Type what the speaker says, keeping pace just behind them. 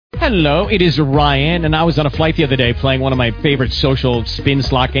Hello, it is Ryan, and I was on a flight the other day playing one of my favorite social spin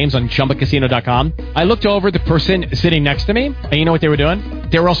slot games on ChumbaCasino.com. I looked over at the person sitting next to me, and you know what they were doing?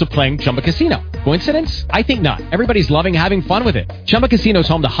 They were also playing Chumba Casino. Coincidence? I think not. Everybody's loving having fun with it. Chumba Casino is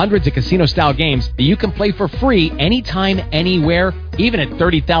home to hundreds of casino-style games that you can play for free anytime, anywhere, even at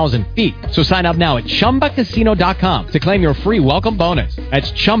 30,000 feet. So sign up now at ChumbaCasino.com to claim your free welcome bonus.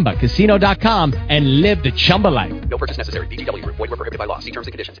 That's ChumbaCasino.com and live the Chumba life. No purchase necessary. VGW. Void where prohibited by law. See terms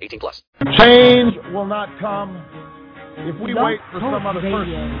and conditions. 18+. Change will not come if we wait for some other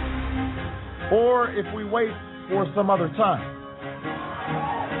person or if we wait for some other time.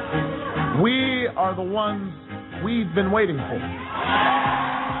 We are the ones we've been waiting for.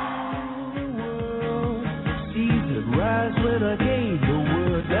 Season rise when I gave the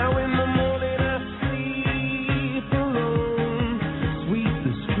word. Now in the morning I sleep alone. Sweep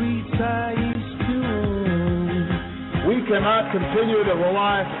the streets I used to own. We cannot continue to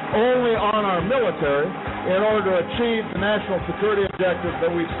rely only on our military in order to achieve the national security objectives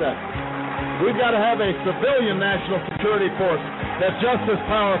that we've set. We've got to have a civilian national security force that's just as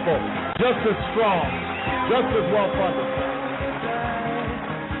powerful, just as strong, just as well funded.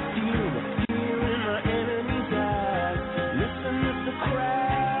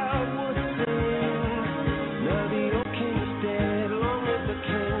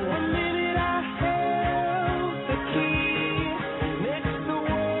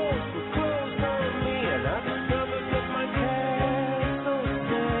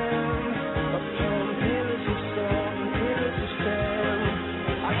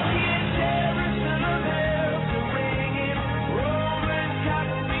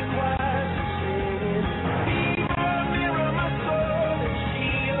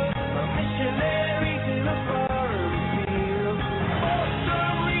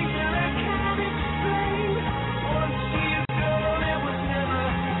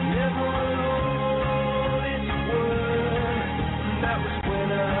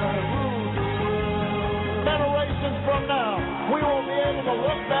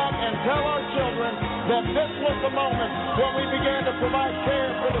 That this was the moment when we began to provide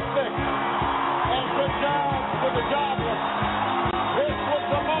care for the sick and good jobs for the jobless. This was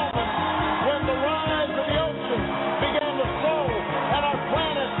the moment when the rise of the ocean began to slow and our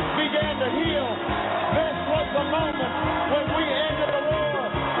planet began to heal. This was the moment when we ended the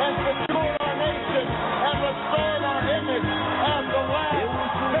war and secured our nation and restored our image as the last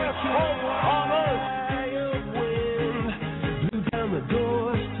best hope on earth. Blew down the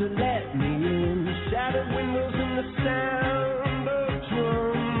doors to let me in. Shattered windows and the sound of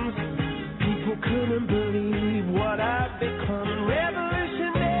drums. People couldn't believe what I'd become.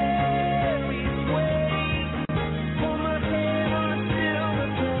 Revolutionary sway. For my head on a silver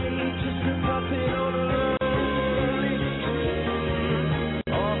plate, just a puppet on a lonely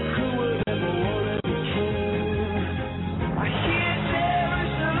string. All who would ever want to be king. I hear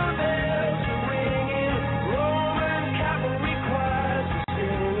Jerusalem bells ringing, Roman cavalry choirs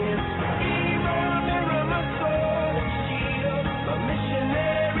singing.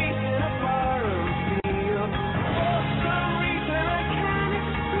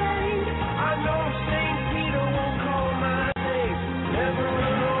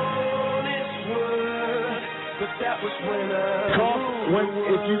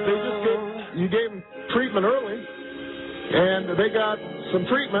 You gave them treatment early, and they got some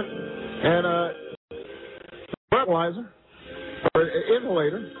treatment and a breathalyzer or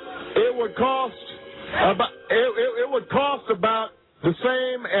inhalator. It would cost about the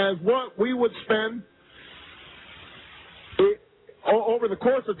same as what we would spend over the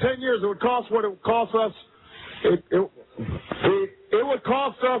course of 10 years. It would cost what it would cost us. It would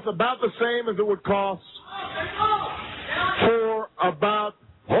cost us about the same as it would cost for about.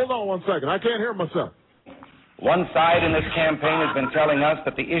 Hold on one second. I can't hear myself. One side in this campaign has been telling us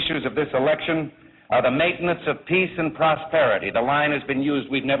that the issues of this election are the maintenance of peace and prosperity. The line has been used,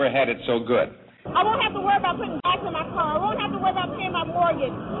 we've never had it so good. I won't have to worry about putting gas in my car. I won't have to worry about paying my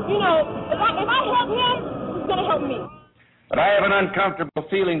mortgage. You know, if I help him, he's going to help me. But I have an uncomfortable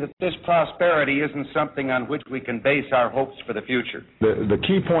feeling that this prosperity isn't something on which we can base our hopes for the future. The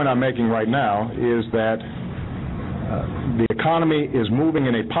key point I'm making right now is that the economy is moving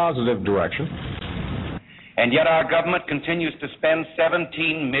in a positive direction. And yet our government continues to spend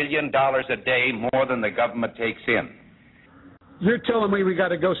 $17 million a day more than the government takes in. You're telling me we got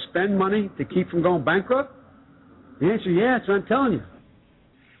to go spend money to keep from going bankrupt? The answer is yes, I'm telling you.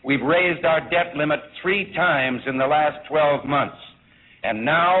 We've raised our debt limit 3 times in the last 12 months. And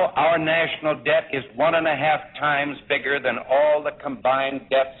now our national debt is 1.5 times bigger than all the combined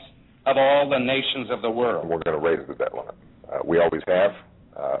debts of all the nations of the world. We're going to raise the debt limit. We always have.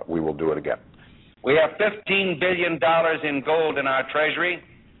 we will do it again. We have $15 billion in gold in our treasury.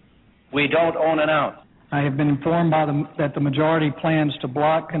 We don't own an ounce. I have been informed that the majority plans to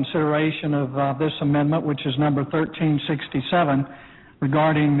block consideration of this amendment, which is number 1367,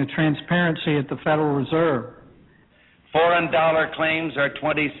 regarding the transparency at the Federal Reserve. Foreign dollar claims are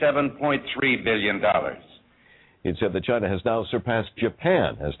 $27.3 billion. It said that China has now surpassed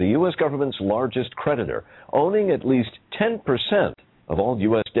Japan as the U.S. government's largest creditor, owning at least 10% of all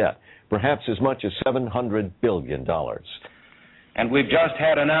U.S. debt, perhaps as much as $700 billion. And we've just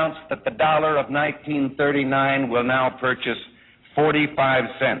had announced that the dollar of 1939 will now purchase 45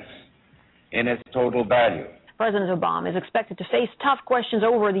 cents in its total value. President Obama is expected to face tough questions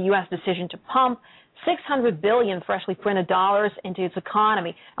over the U.S. decision to pump $600 billion freshly printed dollars into its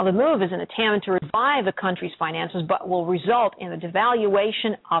economy. Now, the move is an attempt to revive the country's finances, but will result in the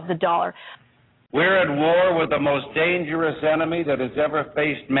devaluation of the dollar. We're at war with the most dangerous enemy that has ever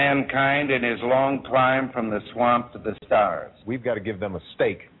faced mankind in his long climb from the swamp to the stars. We've got to give them a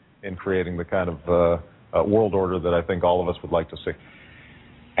stake in creating the kind of world order that I think all of us would like to see.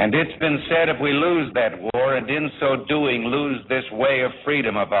 And it's been said if we lose that war, and in so doing lose this way of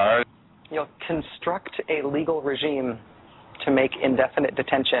freedom of ours, you'll construct a legal regime to make indefinite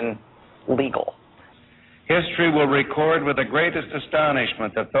detention legal. History will record with the greatest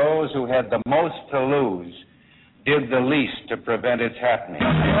astonishment that those who had the most to lose did the least to prevent its happening.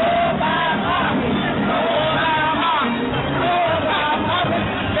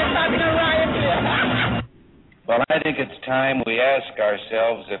 Well, I think it's time we ask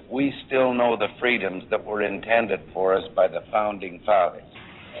ourselves if we still know the freedoms that were intended for us by the Founding Fathers.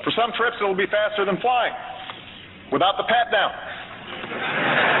 For some trips, it'll be faster than flying, without the pat down.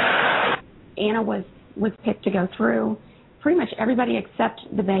 Anna was picked to go through. Pretty much everybody except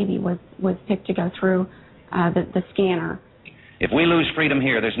the baby was picked to go through the scanner. If we lose freedom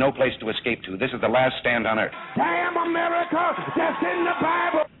here, there's no place to escape to. This is the last stand on earth. Damn America, that's in the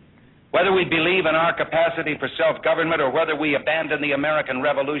Bible. Whether we believe in our capacity for self-government or whether we abandon the American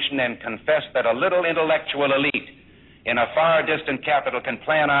Revolution and confess that a little intellectual elite in a far distant capital can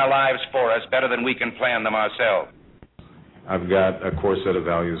plan our lives for us better than we can plan them ourselves. I've got a core set of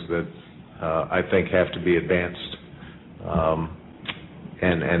values that I think have to be advanced,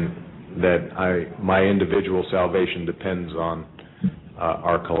 and that my individual salvation depends on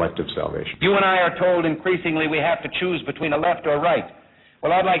our collective salvation. You and I are told increasingly we have to choose between a left or right.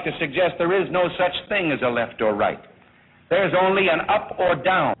 Well, I'd like to suggest there is no such thing as a left or right. There's only an up or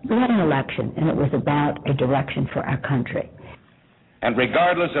down. We had an election, and it was about a direction for our country. And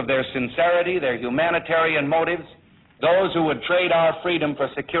regardless of their sincerity, their humanitarian motives, those who would trade our freedom for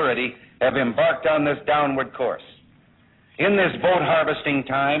security have embarked on this downward course. In this vote harvesting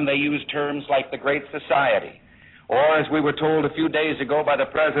time, they use terms like the Great Society, or as we were told a few days ago by the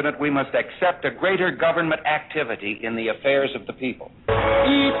President, we must accept a greater government activity in the affairs of the people.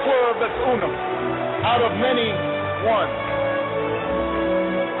 E pluribus unum, out of many, one.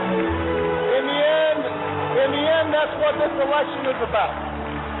 In the end, that's what this election is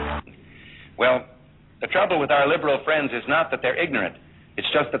about. Well, the trouble with our liberal friends is not that they're ignorant. It's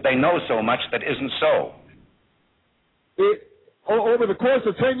just that they know so much that isn't so. Over the course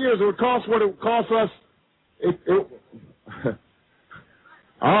of 10 years, it would cost what it would cost us.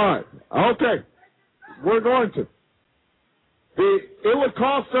 All right. Okay. We're going to. It would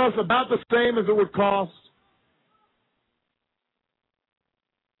cost us about the same as it would cost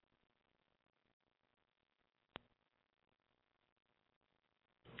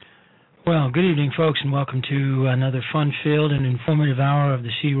Well, good evening, folks, and welcome to another fun-filled and informative hour of the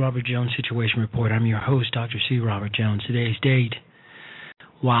C. Robert Jones Situation Report. I'm your host, Dr. C. Robert Jones. Today's date,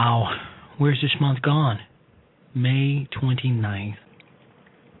 wow, where's this month gone? May 29th,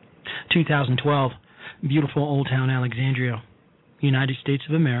 2012, beautiful Old Town Alexandria, United States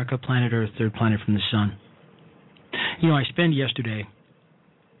of America, planet Earth, third planet from the sun. You know, I spent yesterday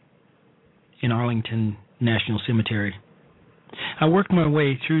in Arlington National Cemetery. I worked my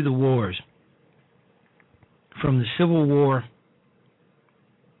way through the wars, from the Civil War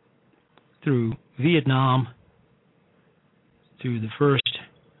through Vietnam, through the first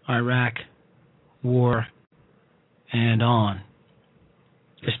Iraq War, and on.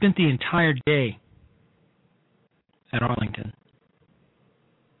 I spent the entire day at Arlington.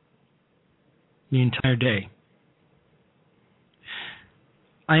 The entire day.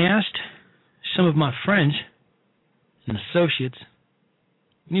 I asked some of my friends and associates,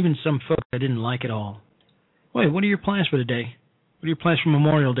 and even some folks I didn't like at all, wait, what are your plans for today? What are your plans for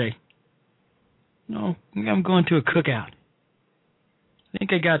Memorial Day? No, I'm going to a cookout. I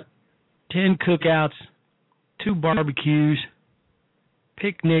think I got 10 cookouts, 2 barbecues,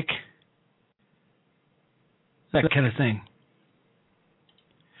 picnic, that kind of thing.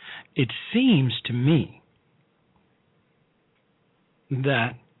 It seems to me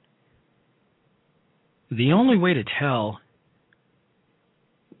that the only way to tell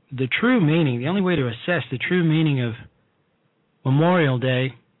the true meaning, the only way to assess the true meaning of Memorial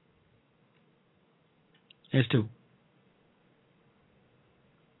Day is to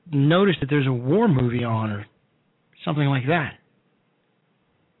notice that there's a war movie on or something like that.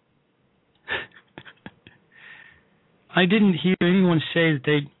 I didn't hear anyone say that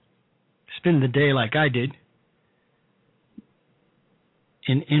they'd spend the day like I did,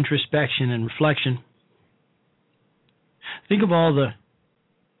 in introspection and reflection. Think of all the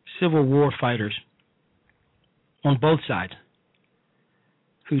Civil War fighters on both sides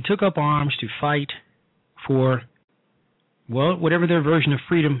who took up arms to fight for, well, whatever their version of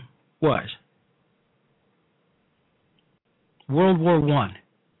freedom was. World War I,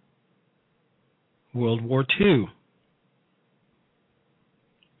 World War II,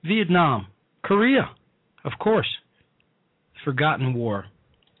 Vietnam, Korea, of course, forgotten war,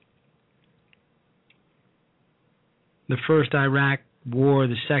 the first Iraq War,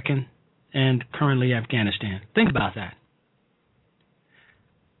 the second, and currently Afghanistan. Think about that.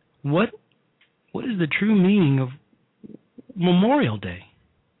 What is the true meaning of Memorial Day?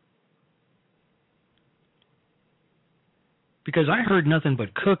 Because I heard nothing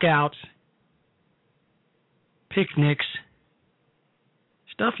but cookouts, picnics,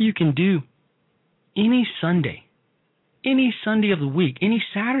 stuff you can do any Sunday of the week, any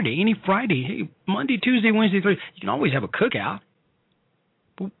Saturday, any Friday, hey, Monday, Tuesday, Wednesday, Thursday. You can always have a cookout.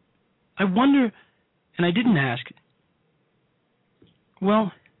 But I wonder, and I didn't ask,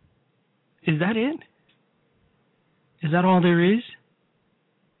 well, is that it? Is that all there is?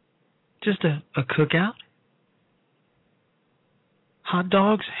 Just a cookout? Hot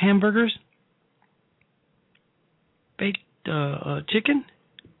dogs, hamburgers, baked chicken,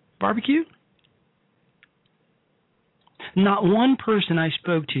 barbecue? Not one person I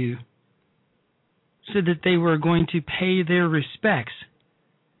spoke to said that they were going to pay their respects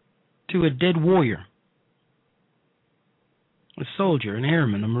to a dead warrior, a soldier, an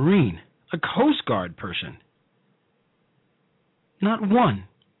airman, a Marine, a Coast Guard person. Not one.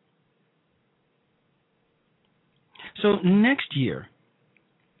 So next year,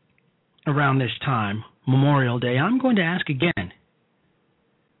 around this time, Memorial Day, I'm going to ask again,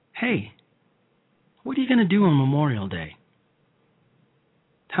 hey, what are you going to do on Memorial Day?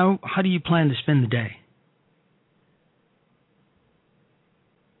 How do you plan to spend the day?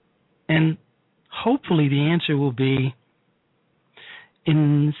 And hopefully the answer will be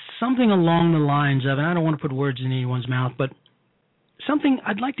in something along the lines of, and I don't want to put words in anyone's mouth, but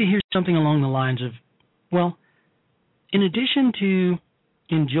I'd like to hear something along the lines of, well, in addition to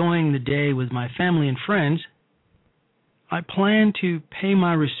enjoying the day with my family and friends, I plan to pay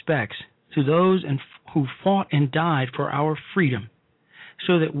my respects to those who fought and died for our freedom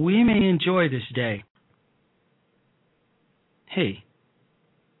so that we may enjoy this day. Hey,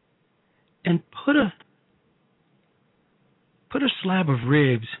 and put a slab of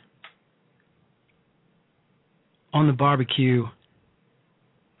ribs on the barbecue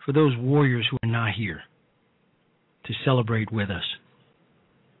for those warriors who are not here to celebrate with us.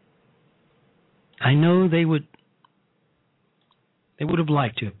 I know they would have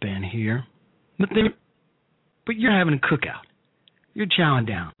liked to have been here, but you're having a cookout. You're chowing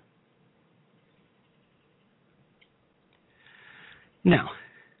down. Now,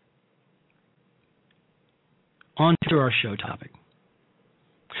 on to our show topic.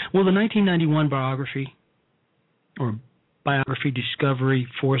 Will the 1991 biography Discovery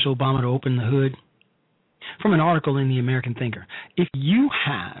force Obama to open the hood? From an article in the American Thinker. If you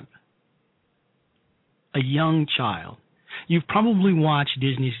have a young child, you've probably watched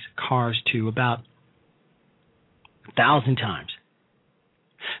Disney's Cars 2 about 1,000 times.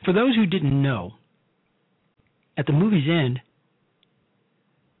 For those who didn't know, at the movie's end,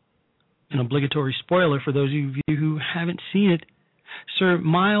 an obligatory spoiler for those of you who haven't seen it, Sir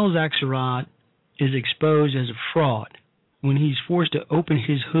Miles Axlerod is exposed as a fraud when he's forced to open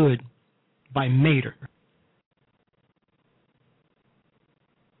his hood by Mater,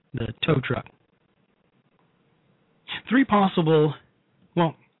 the tow truck. Three possibilities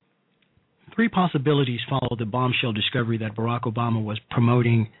follow the bombshell discovery that Barack Obama was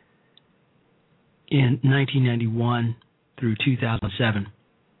promoting in 1991 through 2007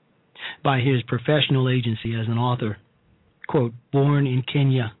 by his professional agency as an author, quote, born in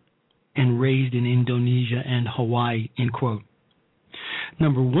Kenya and raised in Indonesia and Hawaii, end quote.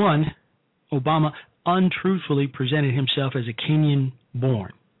 Number one, Obama untruthfully presented himself as a Kenyan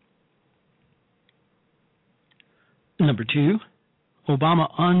born. Number 2, Obama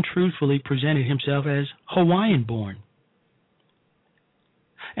untruthfully presented himself as Hawaiian born.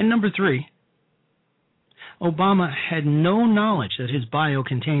 And number 3, Obama had no knowledge that his bio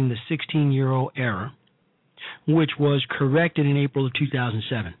contained the 16-year-old error, which was corrected in April of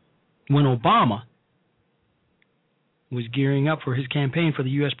 2007, when Obama was gearing up for his campaign for the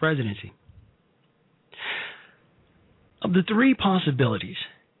U.S. presidency. Of the 3 possibilities,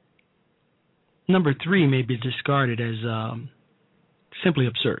 number 3 may be discarded as simply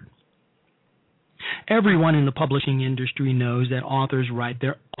absurd. Everyone in the publishing industry knows that authors write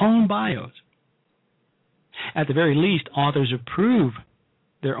their own bios. At the very least, authors approve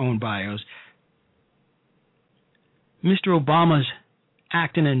their own bios. Mr. Obama's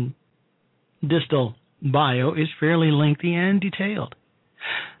Acton and Distal bio is fairly lengthy and detailed.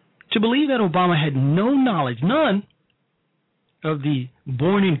 To believe that Obama had no knowledge, none, of the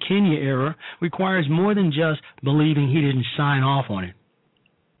born in Kenya era requires more than just believing he didn't sign off on it.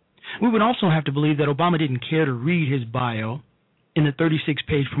 We would also have to believe that Obama didn't care to read his bio in the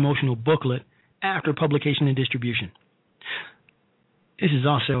 36-page promotional booklet after publication and distribution. This is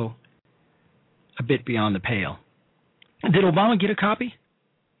also a bit beyond the pale. Did Obama get a copy?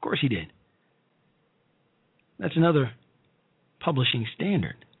 Of course he did. That's another publishing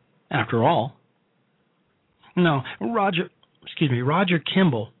standard. After all, no, Roger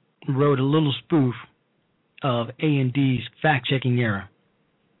Kimball wrote a little spoof of A&D's fact-checking error.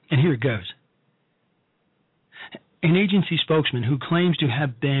 And here it goes. An agency spokesman who claims to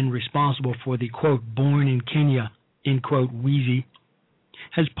have been responsible for the, quote, born in Kenya, end quote, wheezy,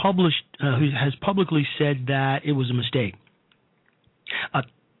 has publicly said that it was a mistake. A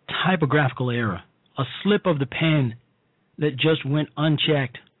typographical error. A slip of the pen that just went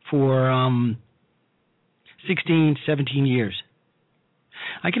unchecked for 16, 17 years.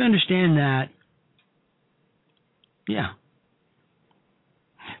 I can understand that, yeah.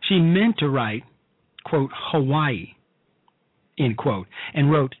 She meant to write, quote, Hawaii, end quote, and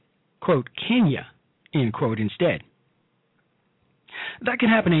wrote, quote, Kenya, end quote, instead. That can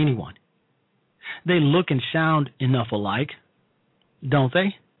happen to anyone. They look and sound enough alike, don't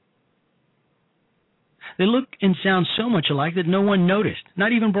they? They look and sound so much alike that no one noticed,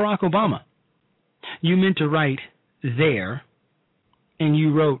 not even Barack Obama. You meant to write there, and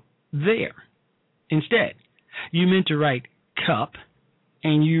you wrote there instead. You meant to write cup,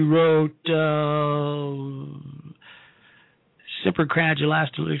 and you wrote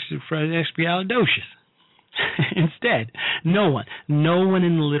supercalifragilisticexpialidocious instead. No one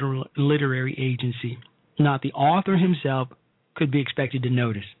in the literary agency, not the author himself, could be expected to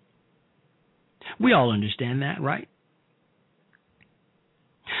notice. We all understand that, right?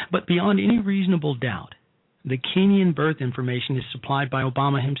 But beyond any reasonable doubt, the Kenyan birth information is supplied by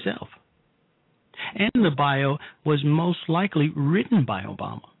Obama himself. And the bio was most likely written by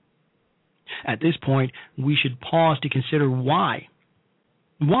Obama. At this point, we should pause to consider why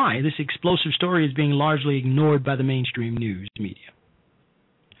this explosive story is being largely ignored by the mainstream news media.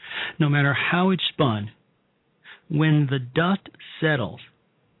 No matter how it's spun, when the dust settles,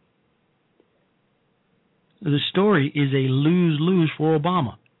 the story is a lose-lose for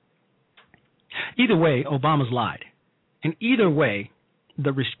Obama. Either way, Obama's lied. And either way,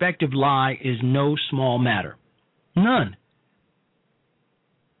 the respective lie is no small matter. None.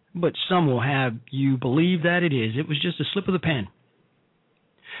 But some will have you believe that it is. It was just a slip of the pen.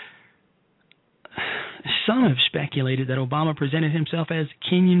 Some have speculated that Obama presented himself as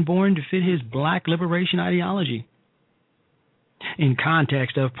Kenyan-born to fit his black liberation ideology, in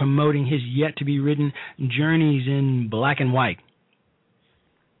context of promoting his yet-to-be-written journeys in black and white.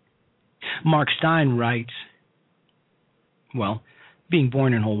 Mark Stein writes, well, being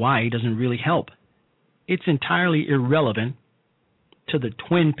born in Hawaii doesn't really help. It's entirely irrelevant to the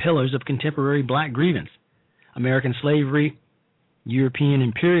twin pillars of contemporary black grievance, American slavery, European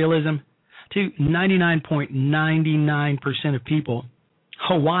imperialism. To 99.99% of people,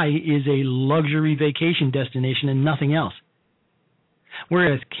 Hawaii is a luxury vacation destination and nothing else.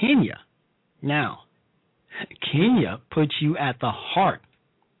 Whereas Kenya puts you at the heart,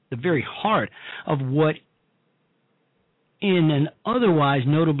 the very heart of what in an otherwise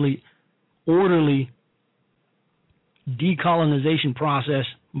notably orderly decolonization process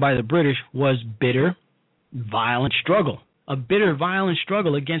by the British was bitter, violent struggle. A bitter, violent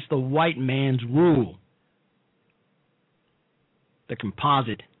struggle against the white man's rule. The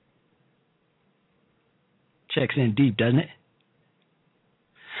composite checks in deep, doesn't it?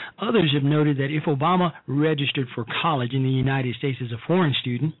 Others have noted that if Obama registered for college in the United States as a foreign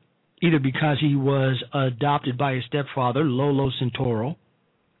student, either because he was adopted by his stepfather, Lolo Santoro,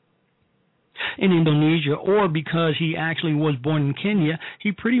 in Indonesia, or because he actually was born in Kenya.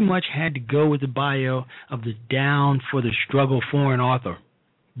 He pretty much had to go with the bio of the down for the struggle foreign author.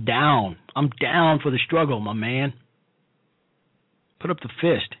 Down. I'm down for the struggle, my man. Put up the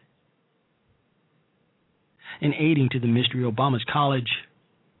fist. In aiding to the mystery, Obama's college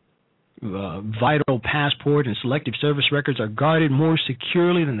vital passport and selective service records are guarded more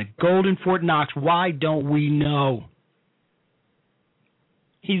securely than the golden Fort Knox. Why don't we know?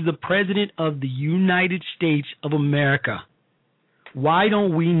 He's the president of the United States of America. Why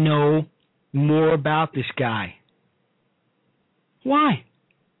don't we know more about this guy? Why?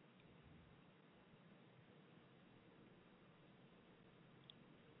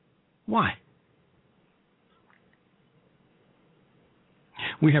 Why?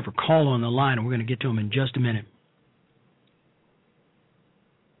 We have a call on the line, and we're going to get to him in just a minute.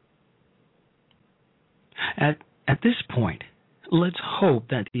 At this point, let's hope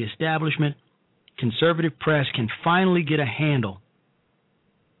that the establishment, conservative press, can finally get a handle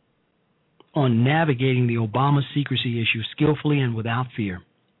on navigating the Obama secrecy issue skillfully and without fear.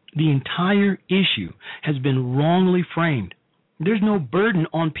 The entire issue has been wrongly framed. There's no burden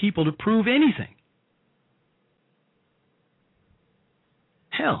on people to prove anything.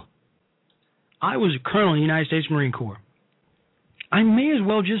 Hell, I was a colonel in the United States Marine Corps. I may as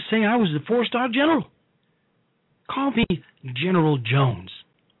well just say I was the 4-star general. Call me General Jones.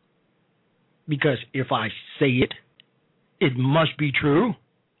 Because if I say it, it must be true.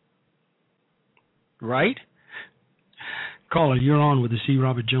 Right? Caller, you're on with the C.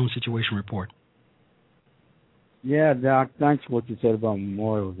 Robert Jones Situation Report. Yeah, Doc, thanks for what you said about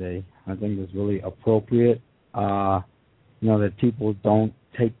Memorial Day. I think it's really appropriate. That people don't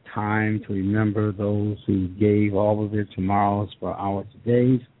take time to remember those who gave all of their tomorrows for our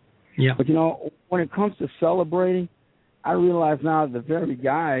todays. Yeah. But, when it comes to celebrating, I realize now the very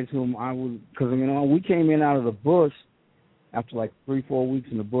guys whom I would, because, we came in out of the bush after like 3-4 weeks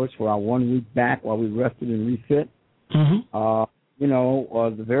in the bush for our 1 week back while we rested and refit. Mm-hmm.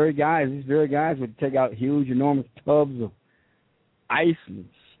 The very guys, these very guys would take out huge, enormous tubs of ice and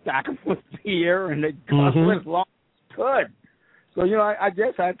stack them with beer, and they'd cost as long as they could. So, I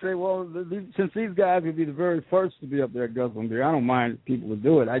guess I'd say, well, since these guys would be the very first to be up there guzzling beer, I don't mind if people would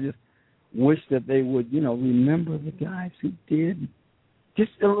do it. I just wish that they would, remember the guys who did.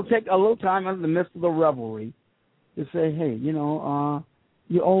 Just it'll take a little time in the midst of the revelry to say, hey, you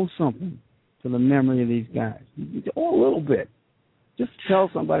owe something to the memory of these guys. You owe a little bit. Just tell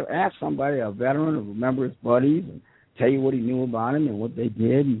somebody, ask somebody, a veteran, to remember his buddies and tell you what he knew about him and what they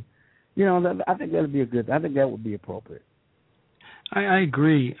did. And, I think that would be appropriate. I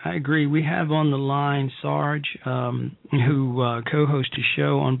agree. We have on the line Sarge, who co-hosts a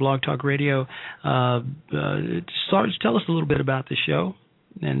show on Blog Talk Radio. Sarge, tell us a little bit about the show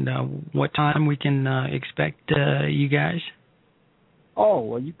and what time we can expect you guys. Oh,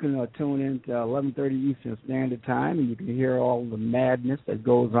 well, you can tune in to 11:30 Eastern Standard Time, and you can hear all the madness that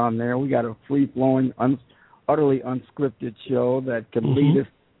goes on there. We got a free-flowing, utterly unscripted show that can lead us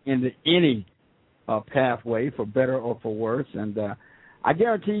into any pathway, for better or for worse. And I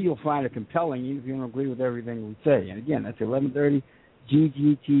guarantee you'll find it compelling, even if you don't agree with everything we say. And again, that's 11:30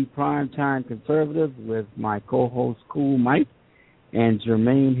 GGT Primetime Conservative with my co-host Cool Mike and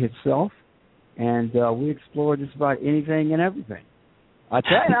Jermaine himself. And we explore just about anything and everything. I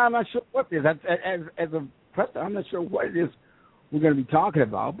tell you now, I'm not sure what it is. As a president, I'm not sure what it is we're going to be talking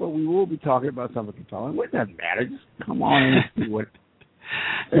about, but we will be talking about something compelling. It doesn't matter. Just come on and see what.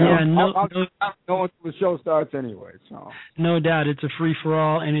 I'll know until the show starts anyway. So no doubt, it's a free for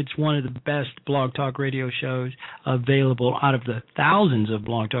all, and it's one of the best Blog Talk Radio shows available out of the thousands of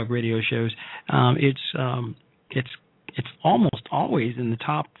Blog Talk Radio shows. It's almost always in the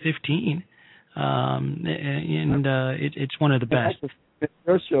top 15, and it's one of the best.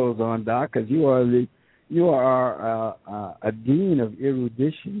 Your show's on, Doc, because you are a dean of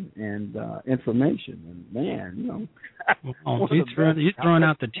erudition and information, and man, he's throwing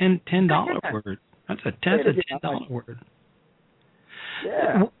out the $10 word. That's a $10 word.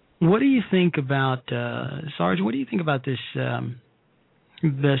 Yeah. What do you think about Sarge? What do you think about this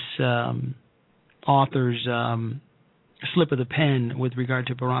author's slip of the pen with regard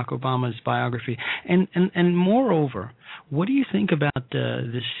to Barack Obama's biography? And moreover, what do you think about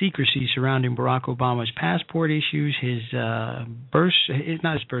the secrecy surrounding Barack Obama's passport issues, his not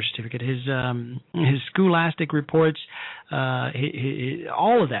his birth certificate, his scholastic reports,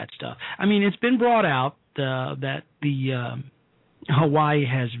 all of that stuff? I mean, it's been brought out that the Hawaii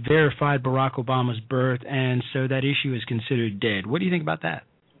has verified Barack Obama's birth, and so that issue is considered dead. What do you think about that?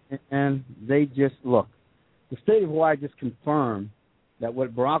 And they just, look, the state of Hawaii just confirmed that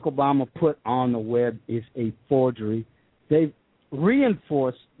what Barack Obama put on the web is a forgery. They've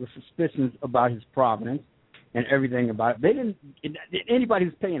reinforced the suspicions about his provenance and everything about it. They didn't. Anybody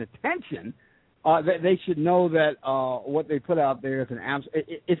who's paying attention, they should know that what they put out there is an absolute.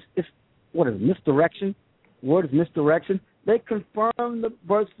 It's what is it, misdirection? Word is misdirection. They confirmed the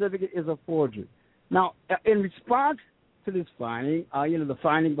birth certificate is a forgery. Now, in response to this finding, the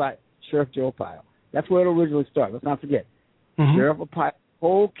finding by Sheriff Joe Pyle, that's where it originally started. Let's not forget. Mm-hmm. Sheriff Pyle,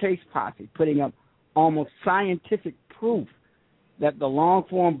 whole case posse, putting up almost scientific proof that the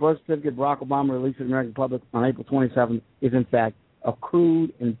long-form birth certificate Barack Obama released to the American public on April 27th is, in fact, a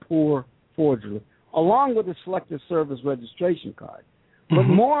crude and poor forgery, along with the Selective Service registration card. Mm-hmm. But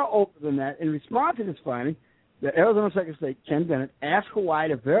moreover than that, in response to this finding, the Arizona Secretary of State, Ken Bennett, asked Hawaii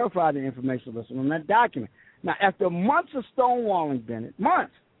to verify the information listed on that document. Now, after months of stonewalling Bennett,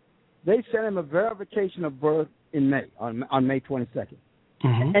 they sent him a verification of birth in May, on May 22nd.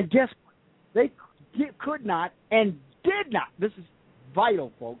 Mm-hmm. And guess what? They could not and did not. This is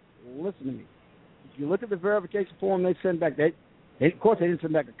vital, folks. Listen to me. If you look at the verification form they sent back, of course they didn't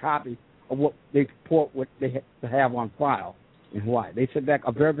send back a copy of what they purport what they have on file in Hawaii. They sent back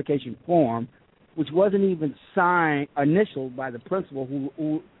a verification form which wasn't even initialed by the principal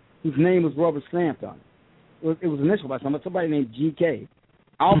whose name was rubber stamped on it. It was initialed by somebody named G.K.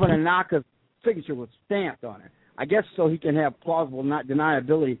 Alvin Anaka's signature was stamped on it. I guess so he can have plausible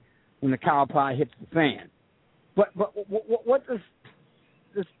deniability when the cow pie hits the fan. But what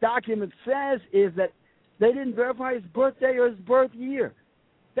this document says is that they didn't verify his birthday or his birth year.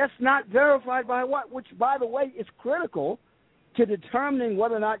 That's not verified by what? Which, by the way, is critical to determining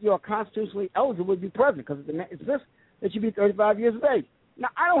whether or not you're constitutionally eligible to be president, because it's this that you be 35 years of age. Now,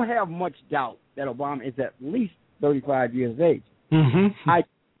 I don't have much doubt that Obama is at least 35 years of age. Mm-hmm. I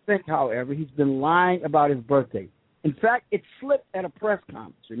think, however, he's been lying about his birthday. In fact, it slipped at a press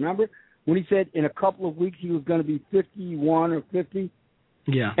conference. Remember when he said in a couple of weeks he was going to be 51 or 50?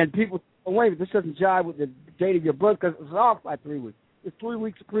 Yeah. And people said, oh, wait, this doesn't jive with the date of your birth because it's off by 3 weeks. It's 3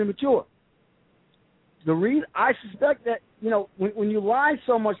 weeks premature. The reason I suspect that, when you lie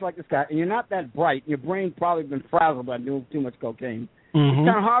so much like this guy, and you're not that bright, your brain's probably been frazzled by doing too much cocaine, it's kind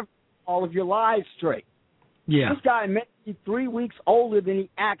of hard to keep all of your lies straight. Yeah. This guy may be 3 weeks older than he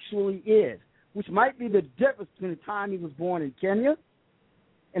actually is, which might be the difference between the time he was born in Kenya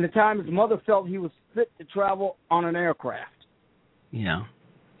and the time his mother felt he was fit to travel on an aircraft. Yeah.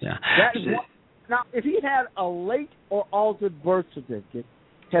 Yeah. That is what, now, if he had a late or altered birth certificate,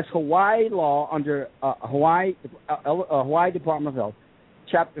 has Hawaii law under Hawaii Department of Health,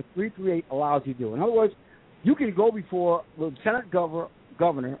 Chapter 338 allows you to do. In other words, you can go before Lieutenant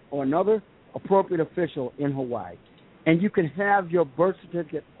Governor or another appropriate official in Hawaii, and you can have your birth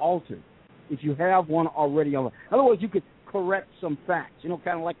certificate altered if you have one already. In other words, you could correct some facts. Kind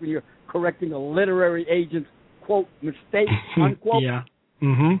of like when you're correcting a literary agent's, quote, mistake, unquote. Yeah.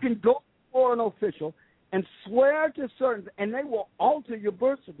 Mm-hmm. You can go before an official and swear to certain, and they will alter your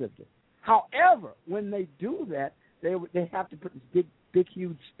birth certificate. However, when they do that, they have to put this big,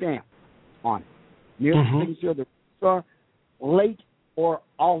 huge stamp on it, near the signature of the registrar, late or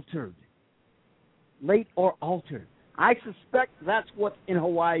altered. Late or altered. I suspect that's what's in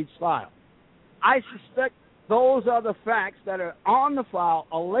Hawaii's file. I suspect those are the facts that are on the file,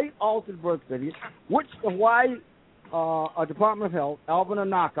 a late altered birth certificate, which the Hawaii Department of Health, Alvin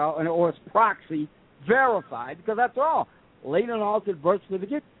Anaka, or its proxy, verified, because that's all. Late and altered birth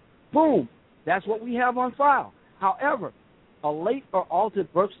certificate, boom, that's what we have on file. However, a late or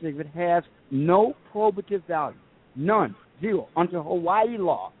altered birth certificate has no probative value. None. Zero. Under Hawaii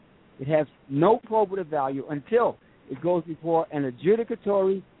law, it has no probative value until it goes before an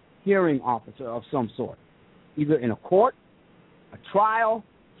adjudicatory hearing officer of some sort, either in a court, a trial,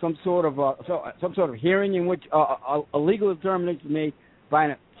 some sort of hearing in which a legal determination is made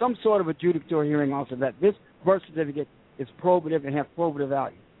by some sort of adjudicatory hearing officer that this birth certificate is probative and has probative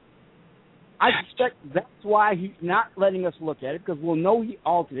value. I suspect that's why he's not letting us look at it, because we'll know he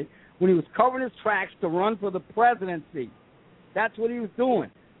altered it when he was covering his tracks to run for the presidency. That's what he was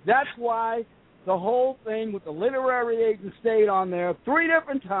doing. That's why the whole thing with the literary agent stayed on there 3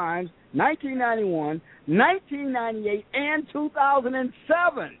 different times, 1991, 1998, and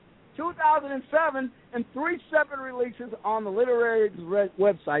 2007. 2007, and 3 separate releases on the literary agent's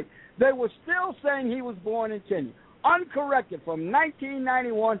website, they were still saying he was born in Kenya, uncorrected from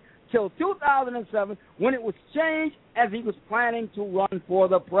 1991 till 2007, when it was changed as he was planning to run for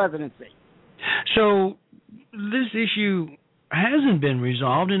the presidency. So this issue hasn't been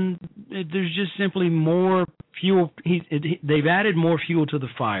resolved, and there's just simply more fuel. They've added more fuel to the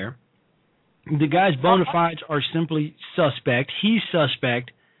fire. The guy's bona fides are simply suspect. He's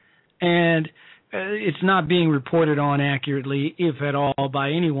suspect, and it's not being reported on accurately, if at all, by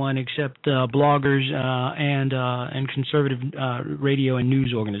anyone except bloggers and conservative radio and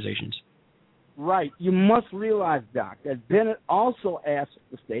news organizations. Right. You must realize, Doc, that Bennett also asked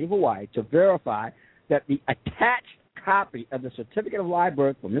the state of Hawaii to verify that the attached copy of the certificate of live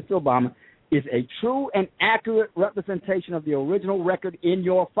birth for Mr. Obama is a true and accurate representation of the original record in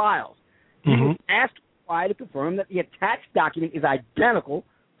your files. He was asked Hawaii to confirm that the attached document is identical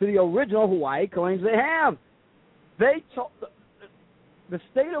to the original Hawaii claims they have. They told the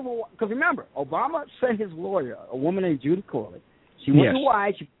state of Hawaii, because remember, Obama sent his lawyer, a woman named Judy Corley. She went to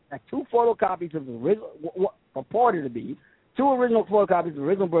Hawaii. She had 2 photocopies of the original, what purported to be 2 original photocopies of the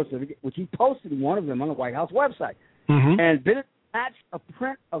original birth certificate, which he posted one of them on the White House website. And Bennett attached a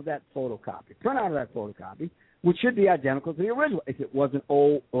print of that photocopy, which should be identical to the original if it wasn't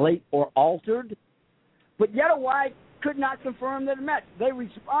old, late, or altered. But yet Hawaii could not confirm that it matched. They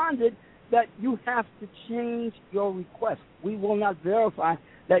responded that you have to change your request. We will not verify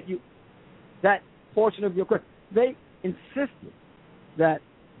that portion of your request. They insisted that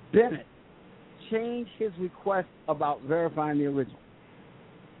Bennett change his request about verifying the original.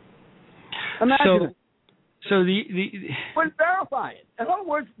 Imagine So the wouldn't verify it. In other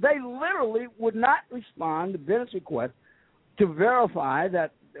words, they literally would not respond to Bennett's request to verify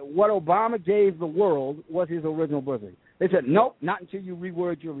that what Obama gave the world was his original birth certificate. They said, nope, not until you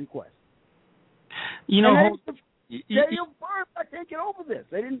reword your request. You know, day of birth, I can't get over this.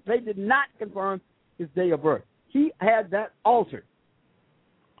 They did not confirm his day of birth. He had that altered.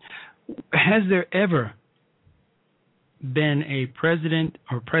 Has there ever been a president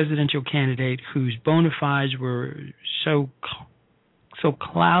or presidential candidate whose bona fides were so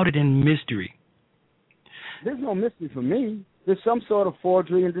clouded in mystery? There's no mystery for me. There's some sort of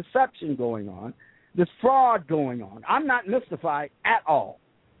forgery and deception going on. There's fraud going on. I'm not mystified at all.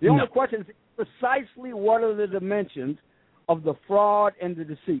 The only question is precisely what are the dimensions of the fraud and the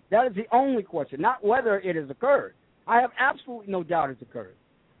deceit. That is the only question, not whether it has occurred. I have absolutely no doubt it's occurred.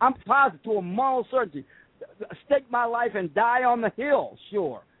 I'm positive, to a moral certainty. Stake my life and die on the hill,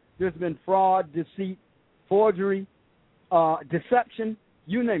 sure. There's been fraud, deceit, forgery, deception,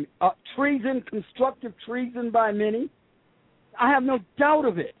 you name it. Treason, constructive treason by many. I have no doubt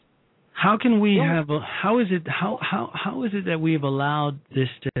of it. How can we have? How is it that we have allowed this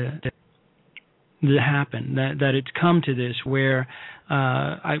to happen? That it's come to this, where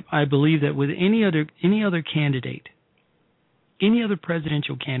I believe that with any other candidate, any other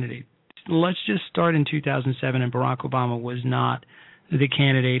presidential candidate. Let's just start in 2007, and Barack Obama was not the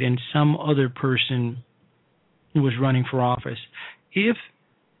candidate, and some other person was running for office. If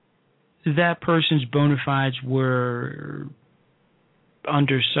that person's bona fides were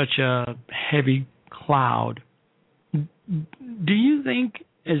under such a heavy cloud, do you think,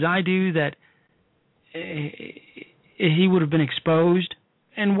 as I do, that he would have been exposed?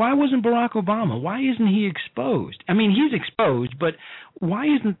 And why wasn't Barack Obama? Why isn't he exposed? I mean, he's exposed, but why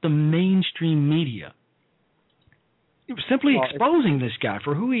isn't the mainstream media simply exposing this guy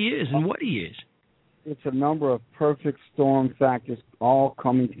for who he is and what he is? It's a number of perfect storm factors all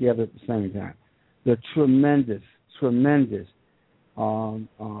coming together at the same time. The tremendous amount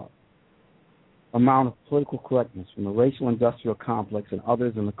of political correctness from the racial industrial complex and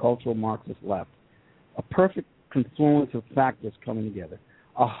others in the cultural Marxist left. A perfect confluence of factors coming together.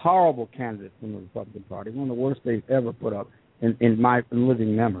 A horrible candidate from the Republican Party, one of the worst they've ever put up in my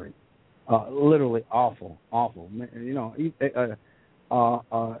living memory. Literally awful. You know,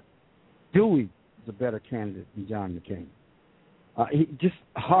 Dewey is a better candidate than John McCain. He just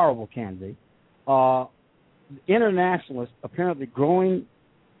a horrible candidate. Internationalists, apparently growing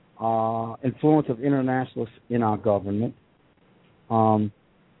influence of internationalists in our government.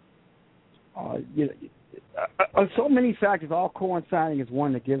 So many factors all coinciding as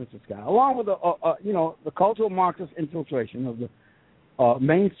one that gives us this guy, along with the cultural Marxist infiltration of the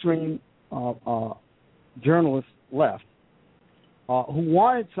mainstream journalists left, who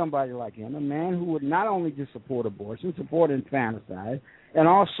wanted somebody like him, a man who would not only just support abortion, support infanticide, and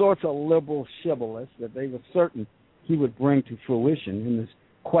all sorts of liberal shibboleths that they were certain he would bring to fruition in this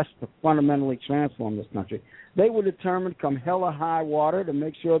quest to fundamentally transform this country. They were determined, come hell or high water, to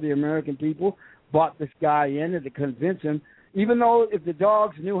make sure the American people bought this guy in and to convince him, even though if the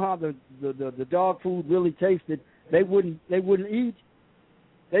dogs knew how the dog food really tasted, they wouldn't eat.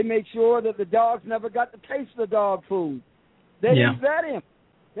 They made sure that the dogs never got to taste the dog food. They didn't vet him.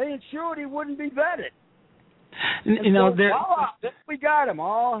 They ensured he wouldn't be vetted. And we got him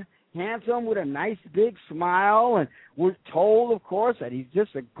all handsome with a nice big smile, and we're told, of course, that he's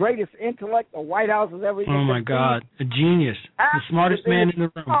just the greatest intellect the White House has ever. Oh my God, a genius, the smartest man in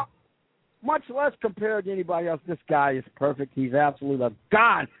the room. Much less compared to anybody else. This guy is perfect. He's absolutely a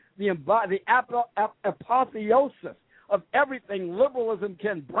god. The apotheosis of everything liberalism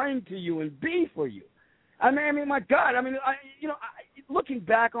can bring to you and be for you. I mean, my God. I mean, looking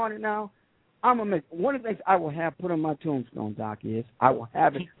back on it now, I'm amazed. One of the things I will have put on my tombstone, Doc, is I will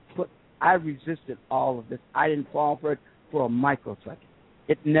have it put. I resisted all of this. I didn't fall for it for a microsecond.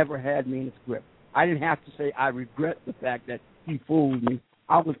 It never had me in its grip. I didn't have to say I regret the fact that he fooled me.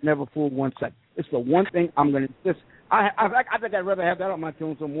 I was never fooled 1 second. It's the one thing I'm going to insist. I think I'd rather have that on my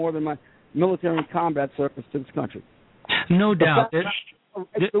tombstone more than my military and combat service to this country. No doubt.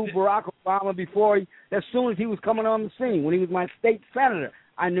 Through Barack Obama before as soon as he was coming on the scene, when he was my state senator,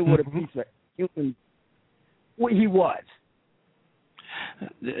 I knew what a piece of human he was.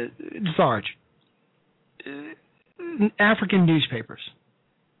 Sarge, African newspapers,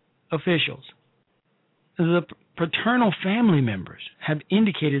 officials, the paternal family members have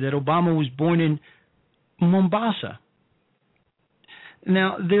indicated that Obama was born in Mombasa.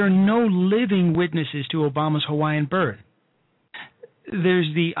 Now, there are no living witnesses to Obama's Hawaiian birth.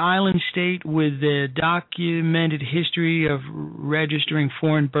 There's the island state with the documented history of registering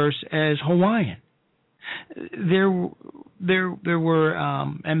foreign births as Hawaiian. There were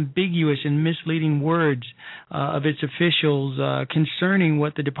ambiguous and misleading words of its officials concerning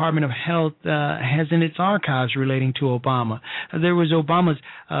what the Department of Health has in its archives relating to Obama. There was Obama's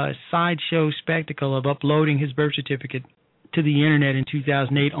sideshow spectacle of uploading his birth certificate to the Internet in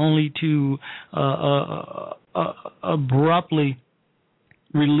 2008, only to abruptly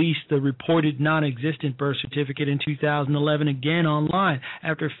released the reported non-existent birth certificate in 2011 again online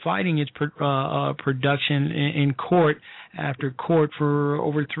after fighting its production in court after court for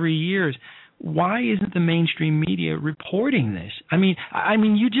over 3 years. Why isn't the mainstream media reporting this? I mean,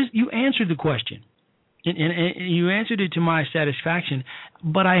 you answered the question, and you answered it to my satisfaction.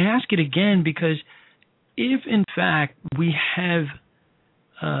 But I ask it again because if in fact we have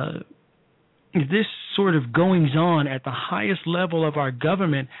this sort of goings on at the highest level of our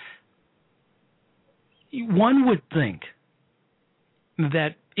government, one would think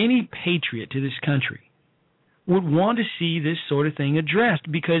that any patriot to this country would want to see this sort of thing addressed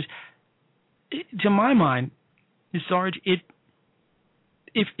because, to my mind, Sarge,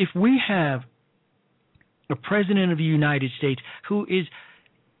 if we have a president of the United States who is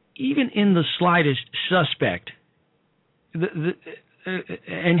even in the slightest suspect,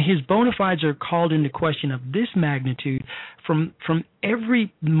 and his bona fides are called into question of this magnitude from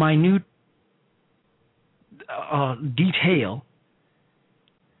every minute detail,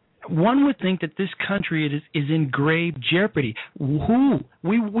 one would think that this country is in grave jeopardy.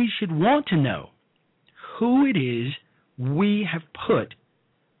 We should want to know who it is we have put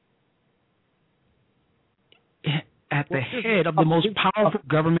at the head of the most powerful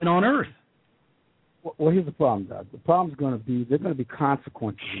government on earth. Well, here's the problem, Doug. The problem's going to be there are going to be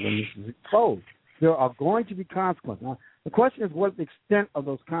consequences when this is exposed. There are going to be consequences. Now, the question is what the extent of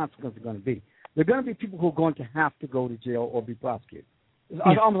those consequences are going to be. There are going to be people who are going to have to go to jail or be prosecuted.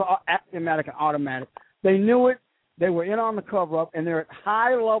 It's almost axiomatic and automatic. They knew it. They were in on the cover-up, and they're at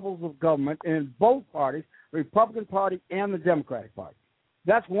high levels of government in both parties, the Republican Party and the Democratic Party.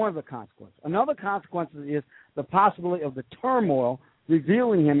 That's one of the consequences. Another consequence is the possibility of the turmoil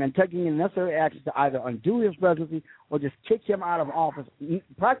revealing him and taking the necessary actions to either undo his presidency or just kick him out of office,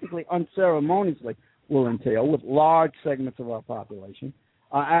 practically unceremoniously, will entail with large segments of our population.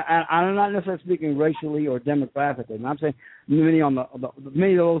 I'm not necessarily speaking racially or demographically. I'm saying many of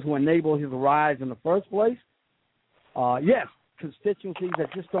those who enable his rise in the first place. Yes, constituencies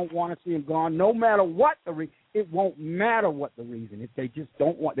that just don't want to see him gone, no matter what the reason. It won't matter what the reason. If they just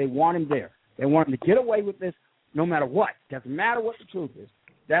don't want, they want him there. They want him to get away with this, no matter what. Doesn't matter what the truth is.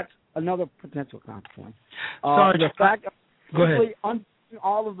 That's another potential consequence. The fact of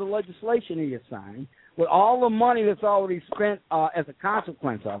all of the legislation he is signing, with all the money that's already spent as a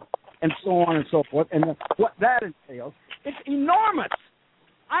consequence of it, and so on and so forth, and what that entails, it's enormous.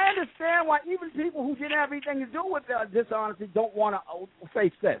 I understand why even people who didn't have anything to do with dishonesty don't want to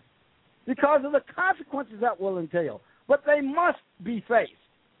face this, because of the consequences that will entail. But they must be faced.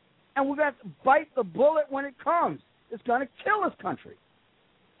 And we've got to bite the bullet when it comes. It's going to kill this country.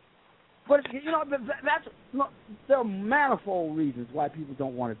 But, there are manifold reasons why people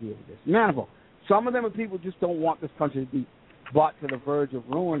don't want to deal with this. Manifold. Some of them are people who just don't want this country to be brought to the verge of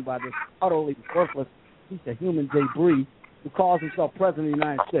ruin by this utterly worthless piece of human debris who calls himself President of the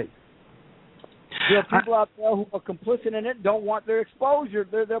United States. There are people out there who are complicit in it, don't want their exposure.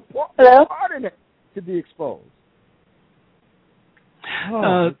 They're part in it to be exposed.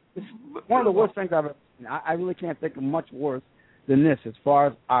 It's one of the worst things I've ever seen. I really can't think of much worse than this as far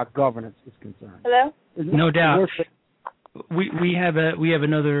as our governance is concerned. Hello? No doubt. We have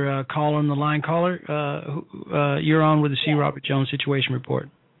another caller on the line. Caller, you're on with the C. Robert Jones Situation Report.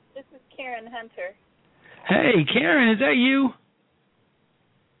 This is Karen Hunter. Hey, Karen, is that you?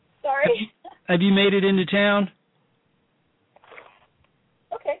 Sorry? Have you made it into town?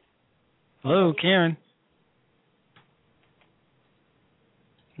 Okay. Hello, Karen.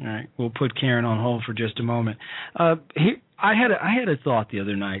 All right, we'll put Karen on hold for just a moment. I had a thought the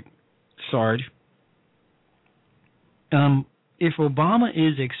other night, Sarge. If Obama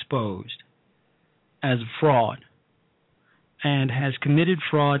is exposed as a fraud and has committed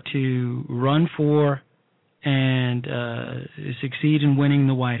fraud to run for and succeed in winning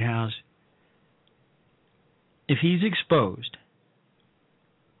the White House, if he's exposed,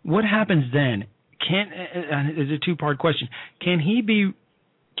 what happens then? It's a two-part question. Can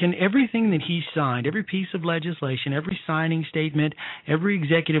everything that he signed, every piece of legislation, every signing statement, every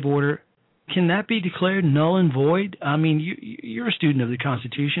executive order, can that be declared null and void? I mean, you're a student of the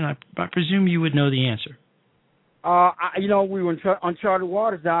Constitution. I presume you would know the answer. We were in uncharted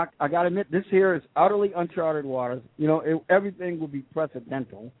waters, Doc. I got to admit, this here is utterly uncharted waters. Everything will be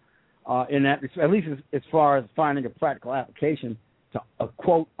precedental in that, at least as far as finding a practical application to a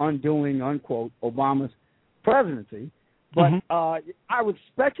quote undoing unquote Obama's presidency. But I would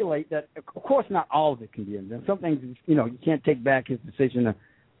speculate that, of course, not all of it can be undone. Some things, you can't take back his decision to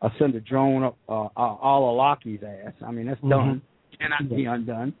send a drone up Al-Awlaki's ass. I mean, that's done. Cannot be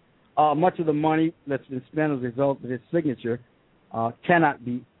undone. Much of the money that's been spent as a result of his signature cannot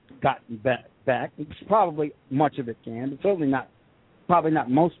be gotten back. Probably much of it can, but certainly probably not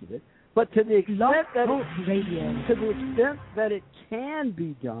most of it. But to the extent that it can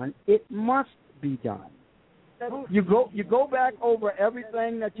be done, it must be done. You go back over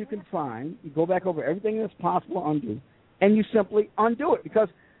everything that you can find. You go back over everything that's possible to undo, and you simply undo it, because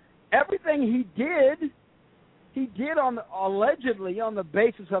everything he did allegedly on the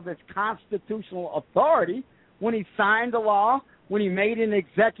basis of his constitutional authority when he signed the law, when he made an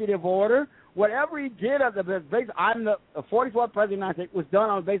executive order. Whatever he did at the basis, I'm the 44th president of the United States, was done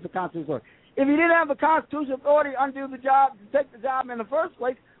on the basis of constitutional authority. If he didn't have the constitutional authority to undo the job, to take the job in the first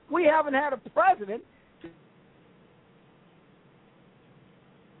place, we haven't had a president.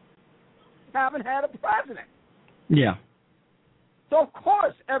 Yeah. So, of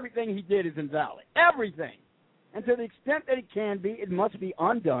course, everything he did is invalid. Everything. And to the extent that it can be, it must be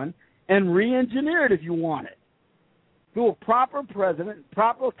undone and re-engineered if you want it, through a proper president,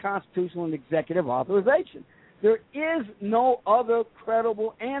 proper constitutional and executive authorization. There is no other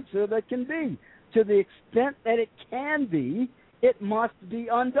credible answer that can be. To the extent that it can be, it must be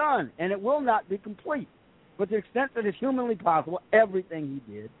undone, and it will not be complete. But to the extent that it's humanly possible, everything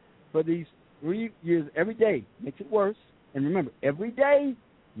he did for these 3 years, every day, makes it worse. And remember, every day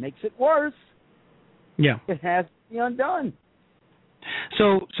makes it worse. Yeah. It has to be undone.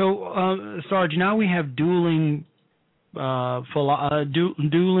 So, Sarge, now we have dueling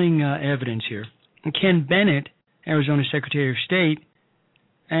evidence here. Ken Bennett, Arizona Secretary of State,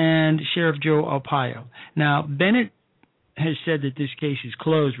 and Sheriff Joe Arpaio. Now, Bennett has said that this case is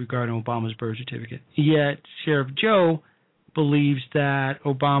closed regarding Obama's birth certificate. Yet, Sheriff Joe believes that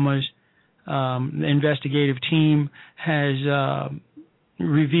Obama's investigative team has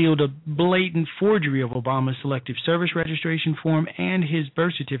revealed a blatant forgery of Obama's Selective Service Registration Form and his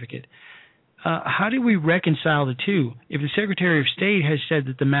birth certificate. How do we reconcile the two? If the Secretary of State has said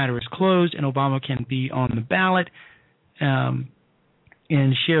that the matter is closed and Obama can be on the ballot, and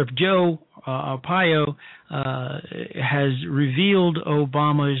Sheriff Joe Arpaio has revealed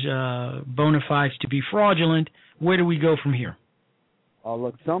Obama's bona fides to be fraudulent, where do we go from here?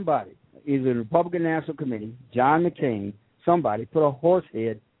 Look, somebody, either the Republican National Committee, John McCain, somebody put a horse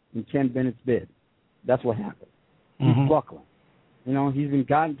head in Ken Bennett's bid. That's what happened. He's buckling. He's been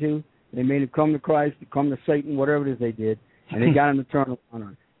gotten to. They made him come to Christ, come to Satan, whatever it is they did, and they got him to turn around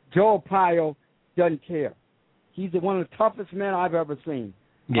on it. Joe Arpaio doesn't care. He's one of the toughest men I've ever seen.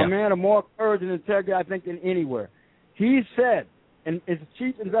 Yeah. A man of more courage and integrity, I think, than anywhere. He said, and his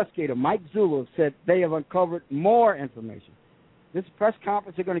chief investigator, Mike Zulu, said they have uncovered more information. This press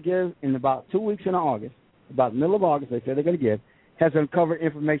conference they're going to give in about 2 weeks in August, about the middle of August, they said they're going to give, has uncovered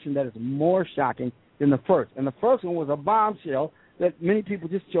information that is more shocking than the first. And the first one was a bombshell that many people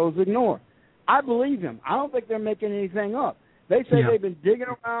just chose to ignore. I believe him. I don't think they're making anything up. They say they've been digging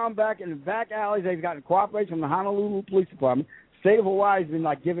around back in the back alleys. They've gotten cooperation from the Honolulu Police Department, state of Hawaii has been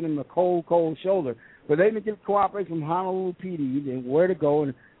like giving them the cold shoulder. But they've been getting cooperation from Honolulu PD and where to go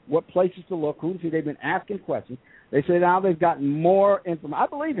and what places to look, who to see. They've been asking questions. They say now they've gotten more information. I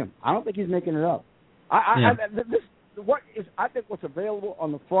believe him. I don't think he's making it up. I think what's available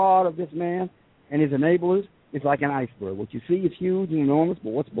on the fraud of this man and his enablers is like an iceberg. What you see is huge and enormous,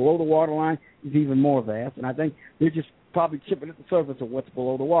 but what's below the waterline is even more vast. And I think they're just probably chipping at the surface of what's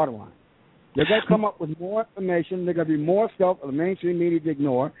below the waterline. They're going to come up with more information. There's going to be more stuff for the mainstream media to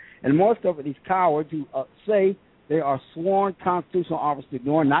ignore, and more stuff for these cowards who say they are sworn constitutional officers to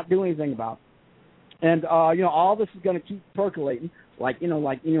ignore and not do anything about. And all this is going to keep percolating, like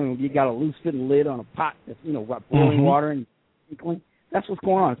you got a loose fitting lid on a pot that's got boiling water and tinkling. That's what's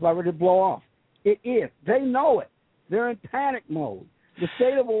going on. It's about ready to blow off. It is. They know it. They're in panic mode. The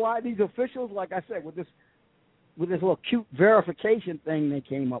state of Hawaii, these officials, like I said, with this little cute verification thing they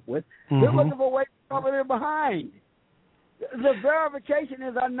came up with, they're looking for a way to cover their behind. The verification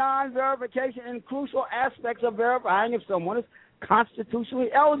is a non-verification in crucial aspects of verifying if someone is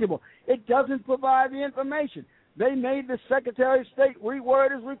constitutionally eligible. It doesn't provide the information. They made the Secretary of State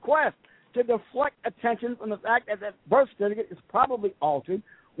reword his request to deflect attention from the fact that that birth certificate is probably altered.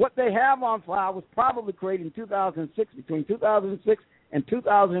 What they have on file was probably created in 2006, between 2006 and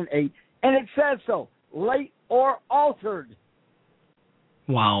 2008, and it says so, late or altered.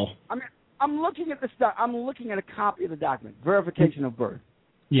 Wow. I mean, I'm looking at the stuff. I'm looking at a copy of the document, verification of birth.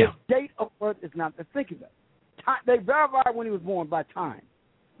 Yeah. His date of birth is not the think of it. They verified when he was born by time,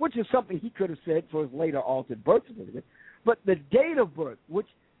 which is something he could have said for his later altered birth certificate. But the date of birth, which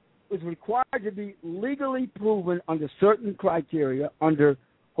is required to be legally proven under certain criteria under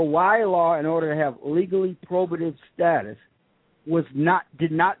Hawaii law in order to have legally probative status,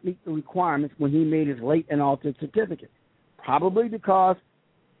 did not meet the requirements when he made his late and altered certificate. Probably because,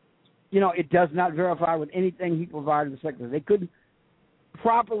 it does not verify with anything he provided the Secretary. They couldn't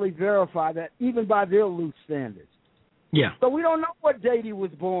properly verify that even by their loose standards. Yeah. So we don't know what date he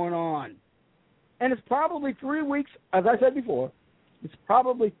was born on. And it's probably 3 weeks, as I said before, it's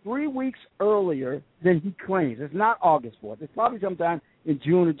probably 3 weeks earlier than he claims. It's not August 4th. It's probably sometime in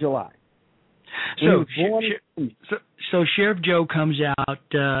June or July. So Sheriff Joe comes out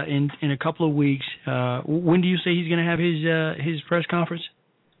in a couple of weeks. When do you say he's going to have his press conference?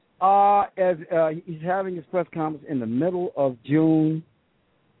 He's having his press conference in the middle of June.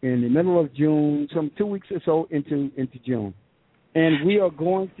 Some 2 weeks or so into June, and we're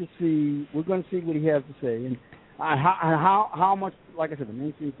going to see what he has to say and how much. Like I said, the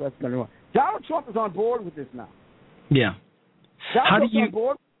mainstream press is going to know. Donald Trump is on board with this now. Yeah. Donald Trump's on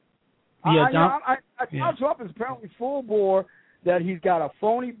board. Donald Trump is apparently full bore that he's got a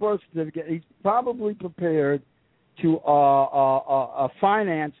phony birth certificate. He's probably prepared to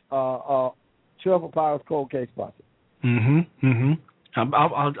finance Sheriff Arpaio's cold case process.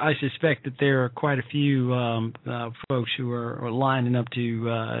 I suspect that there are quite a few folks who are lining up to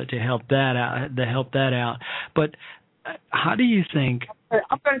help that out. But how do you think?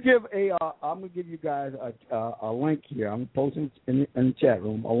 I'm going to give you guys a link here. I'm posting in the chat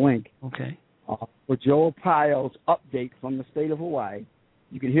room a link. Okay. For Joe Arpaio's update from the state of Hawaii.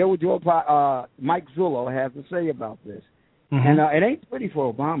 You can hear what Mike Zullo has to say about this. And it ain't pretty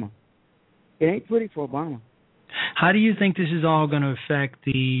for Obama. How do you think this is all going to affect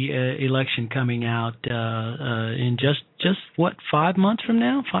the election coming out in just 5 months from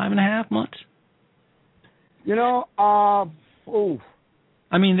now? 5.5 months?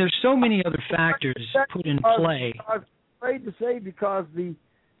 I mean, there's so many other factors put in play. I'm afraid to say because the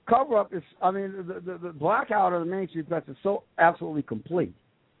cover-up is, the blackout of the mainstream press is so absolutely complete.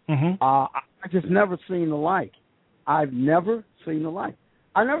 I just never seen the like. I've never seen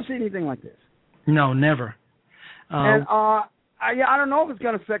anything like this. No, never. And I don't know if it's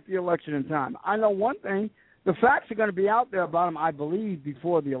going to affect the election in time. I know one thing: the facts are going to be out there about him, I believe,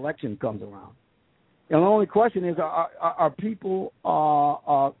 before the election comes around. And the only question is: are people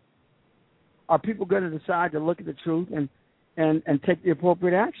going to decide to look at the truth and take the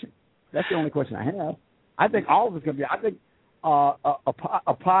appropriate action? That's the only question I have. I think all of it's going to be. I think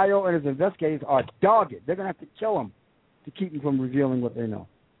Arpaio and his investigators are dogged. They're going to have to kill him to keep him from revealing what they know.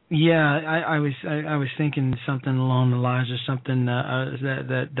 Yeah, I was thinking something along the lines of something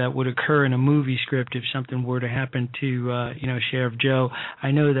that would occur in a movie script if something were to happen to Sheriff Joe.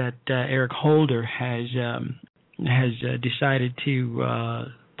 I know that Eric Holder has decided to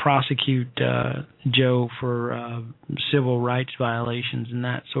prosecute Joe for civil rights violations and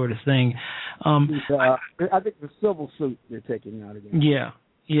that sort of thing. I think the civil suit they're taking out again.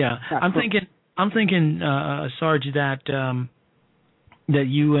 Yeah. I'm thinking, Sarge, that that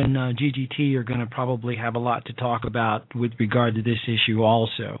you and GGT are going to probably have a lot to talk about with regard to this issue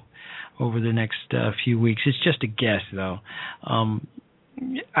also over the next few weeks. It's just a guess, though. I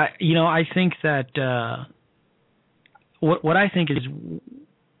think that what I think is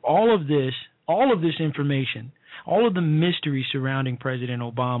all of this information, all of the mystery surrounding President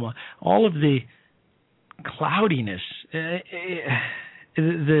Obama, all of the cloudiness,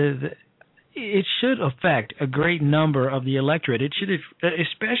 it should affect a great number of the electorate. It should,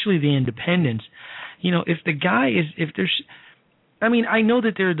 especially the independents. If the guy is, if there's, I mean, I know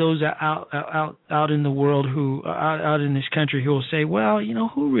that there are those out in the world who, out in this country, who will say, well,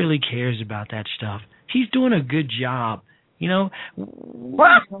 who really cares about that stuff? He's doing a good job.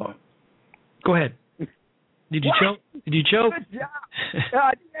 What? Go ahead. Did you choke? Good job.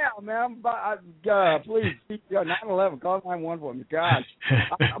 Yeah, man. Please, 911, call 911 for me. God.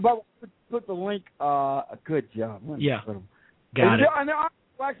 Put the link. Good job. Yeah. Got it.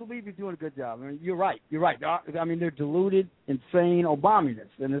 I actually believe he's doing a good job. I mean, you're right. I mean, they're deluded, insane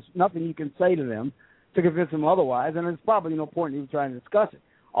Obamianists, and there's nothing you can say to them to convince them otherwise, and there's probably no point in even trying to discuss it.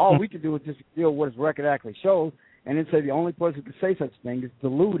 All we can do is just deal with what his record actually shows, and then say the only person who can say such thing is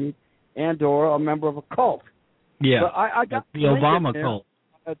deluded and or a member of a cult. Yeah, so I got the Obama cult.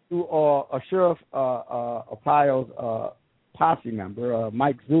 To a Sheriff Arpaio's posse member,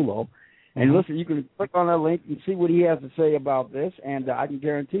 Mike Zulo. And listen, you can click on that link and see what he has to say about this, and I can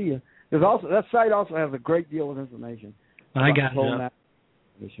guarantee you, there's also that site also has a great deal of information. I got it.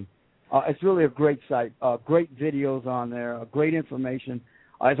 It's really a great site. Great videos on there, great information.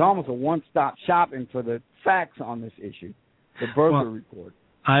 It's almost a one-stop shopping for the facts on this issue, the Berger report.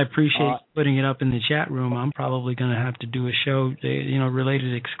 I appreciate putting it up in the chat room. I'm probably going to have to do a show,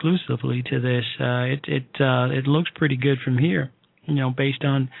 related exclusively to this. It looks pretty good from here, based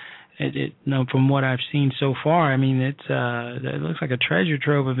on. From what I've seen so far, I mean, it looks like a treasure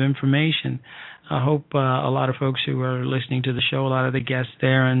trove of information. I hope a lot of folks who are listening to the show, a lot of the guests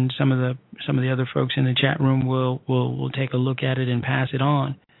there, and some of the other folks in the chat room will take a look at it and pass it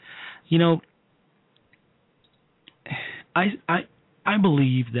on. I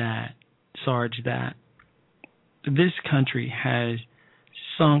believe that, Sarge, that this country has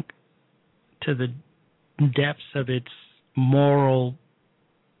sunk to the depths of its moral.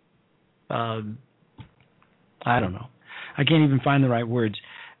 I don't know. I can't even find the right words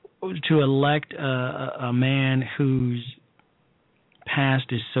to elect a man whose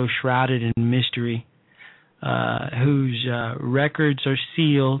past is so shrouded in mystery, whose records are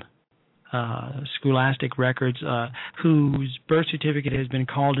sealed, scholastic records, whose birth certificate has been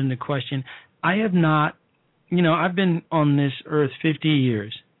called into question. I have not, I've been on this earth 50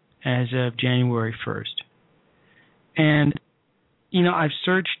 years as of January 1st. And, I've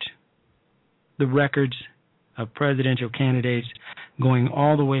searched the records of presidential candidates going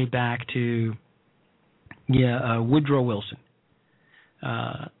all the way back to Woodrow Wilson.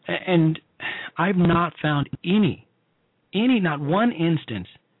 And I've not found not one instance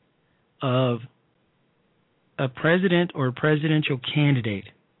of a president or a presidential candidate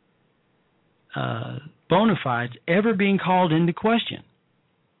bona fides ever being called into question.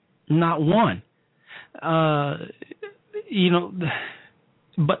 Not one.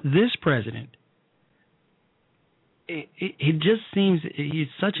 But this president, it just seems he's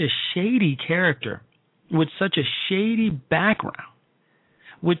such a shady character with such a shady background,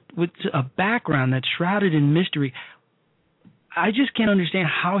 with a background that's shrouded in mystery. I just can't understand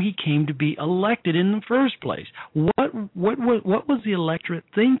how he came to be elected in the first place. What was the electorate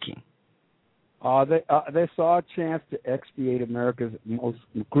thinking? They saw a chance to expiate America's most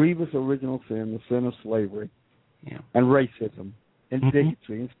grievous original sin, the sin of slavery, and racism, and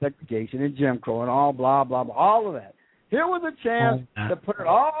bigotry, and segregation, and Jim Crow, and all blah, blah, blah, all of that. Here was a chance to put it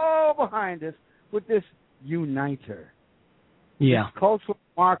all behind us with this uniter. Yeah. This cultural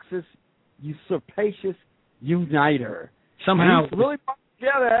Marxist, usurpacious uniter. Somehow. He's really put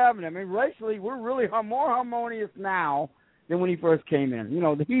together, haven't he? I mean, racially, we're really more harmonious now than when he first came in.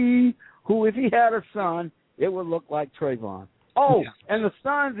 He who, if he had a son, it would look like Trayvon. Oh, and the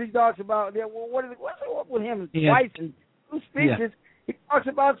sons he talks about, what's up with him twice in two speeches? He talks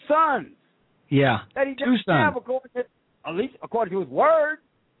about sons. Yeah. That he doesn't have, at least according to his word.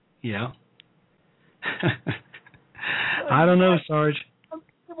 Yeah. I don't know, Sarge.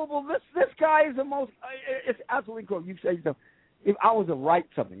 Unbelievable. This guy is the most. It's absolutely cool. You say something. If I was to write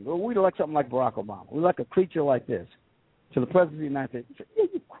something, we'd elect something like Barack Obama. We'd elect a creature like this to the president of the United States.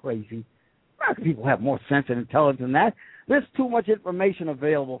 You crazy. American people have more sense and intelligence than that. There's too much information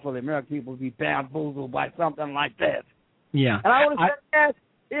available for the American people to be bamboozled by something like this. Yeah. And I would have said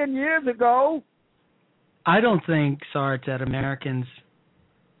that 10 years ago. I don't think, Sarge, that Americans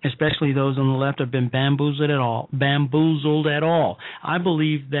especially those on the left, have been bamboozled at all. I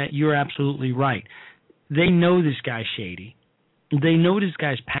believe that you're absolutely right. They know this guy's shady. They know this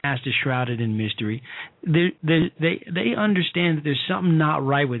guy's past is shrouded in mystery. They understand that there's something not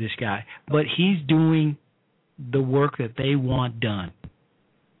right with this guy, but he's doing the work that they want done.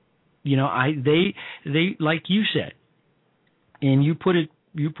 You know, they like you said, and you put it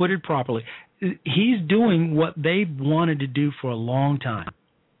properly. He's doing what they've wanted to do for a long time,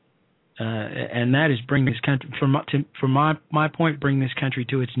 and that is bring this country, from my point, bring this country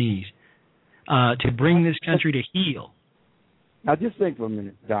to its knees, to bring this country to heal. Now, just think for a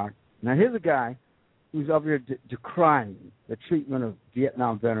minute, Doc. Now, here's a guy who's up here decrying the treatment of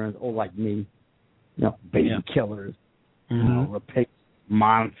Vietnam veterans, like me, baby killers, rape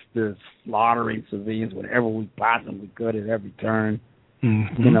monsters, slaughtering civilians whenever we possibly could at every turn,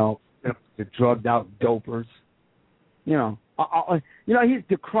 the drugged out dopers, he's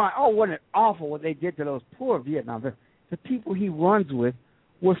decrying. Oh, what an awful what they did to those poor Vietnam veterans. The people he runs with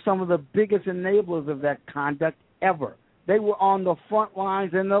were some of the biggest enablers of that conduct ever. They were on the front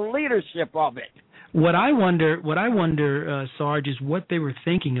lines and the leadership of it. What I wonder, Sarge, is what they were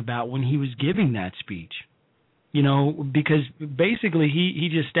thinking about when he was giving that speech. Because basically he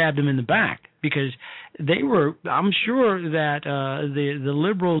just stabbed him in the back, because they were. I'm sure that the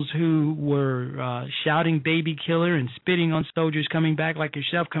liberals who were shouting "baby killer" and spitting on soldiers coming back, like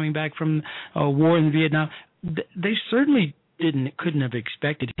yourself, coming back from war in Vietnam, they certainly couldn't have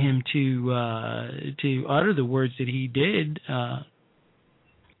expected him to utter the words that he did.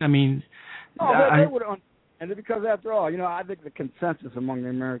 They would have, and because after all, I think the consensus among the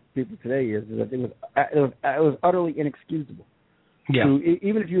American people today is that it was utterly inexcusable. Yeah.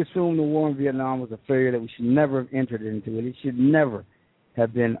 Even if you assume the war in Vietnam was a failure, that we should never have entered into it. It should never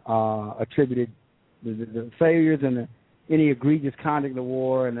have been attributed the failures and any egregious conduct of the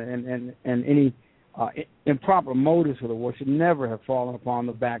war and any improper motives for the war should never have fallen upon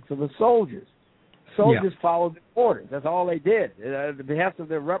the backs of the soldiers. Soldiers followed the orders. That's all they did, at the behest of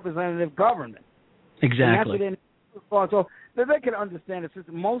their representative government. Exactly. And that's what so they can understand it. Since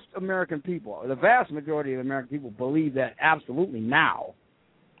most American people, the vast majority of American people, believe that absolutely now,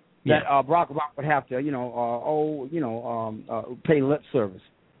 that Barack Obama would have to, pay lip service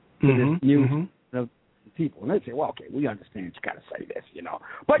to this new people. And they say, well, okay, we understand you got to say this,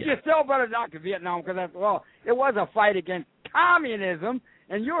 But you still better knock Vietnam, because after all, it was a fight against communism,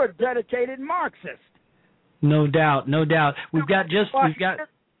 and you're a dedicated Marxist. No doubt.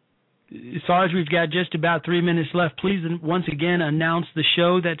 Sarge, we've got just about 3 minutes left. Please, once again, announce the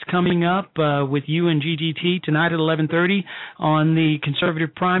show that's coming up with you and GGT tonight at 11:30 on the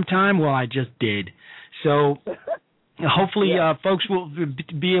Conservative Primetime. Well, I just did. So hopefully folks will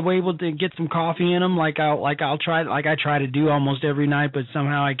be able to get some coffee in them, like I try to do almost every night, but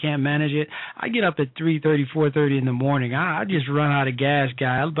somehow I can't manage it. I get up at 3:30, 4:30 in the morning. I just run out of gas,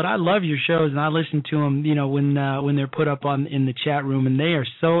 guy. But I love your shows, and I listen to them, when they're put up in the chat room, and they are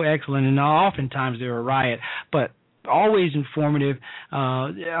so excellent. And oftentimes they're a riot, but always informative.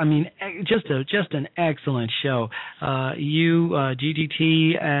 Just an excellent show. You,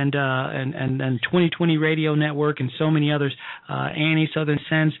 GGT, and 2020 Radio Network, and so many others. Annie, Southern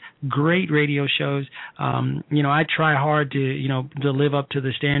Sense, great radio shows. I try hard to live up to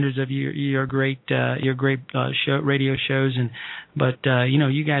the standards of your great radio shows, but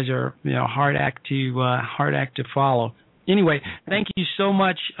you guys are hard act to follow. Anyway, thank you so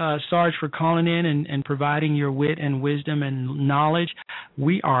much, Sarge, for calling in and providing your wit and wisdom and knowledge.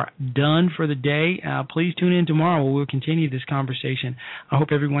 We are done for the day. Please tune in tomorrow. We'll continue this conversation. I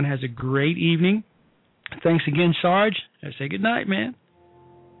hope everyone has a great evening. Thanks again, Sarge. I say good night, man.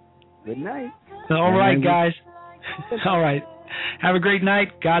 Good night. All right, guys. All right. Have a great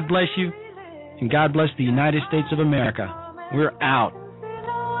night. God bless you. And God bless the United States of America. We're out.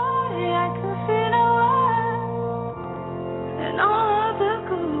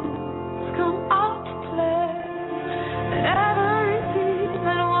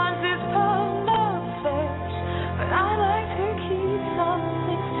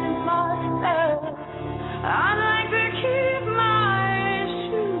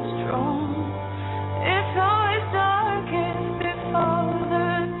 Before the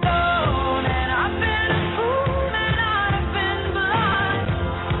dawn, and I've been a fool and I've been blind.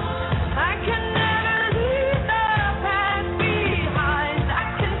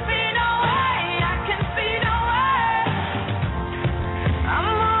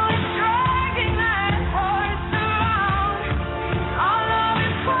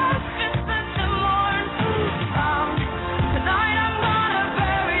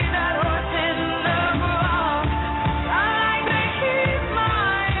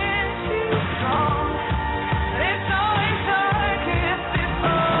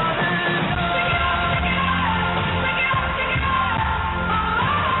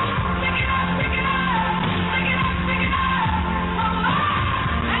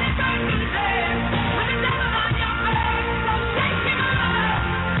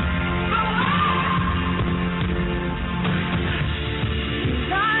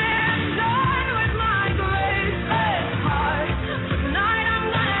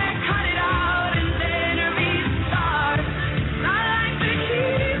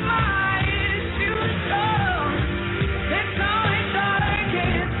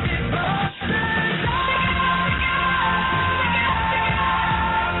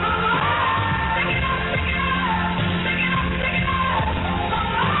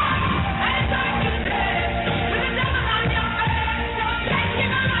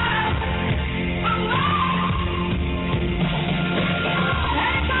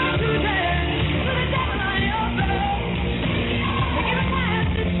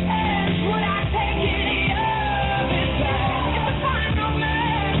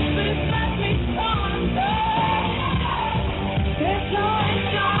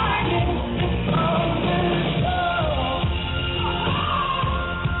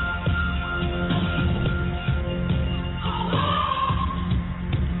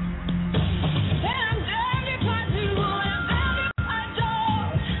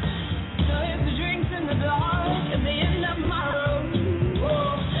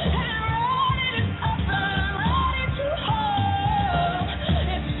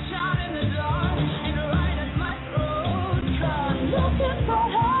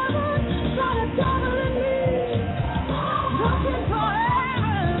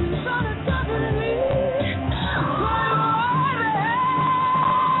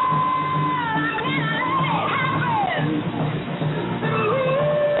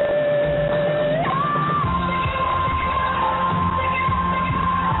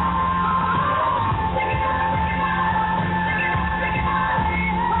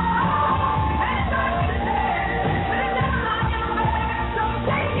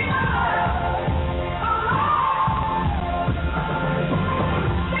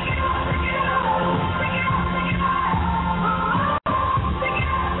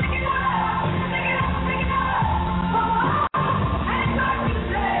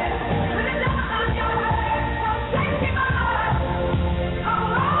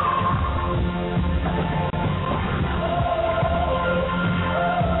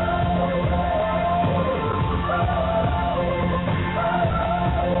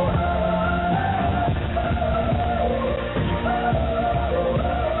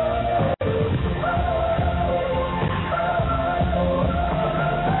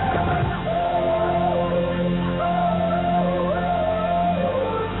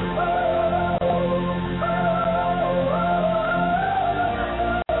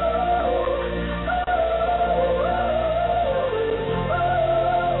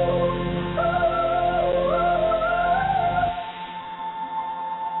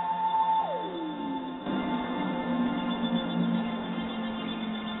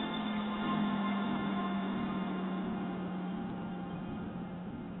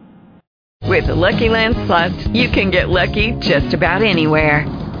 With the Lucky Land Slots, you can get lucky just about anywhere.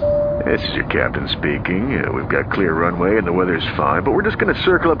 This is your captain speaking. We've got clear runway and the weather's fine, but we're just going to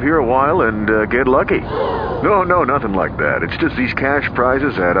circle up here a while and get lucky. No, nothing like that. It's just these cash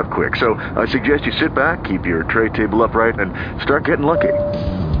prizes add up quick. So I suggest you sit back, keep your tray table upright, and start getting lucky.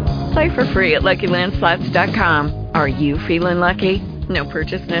 Play for free at LuckyLandSlots.com. Are you feeling lucky? No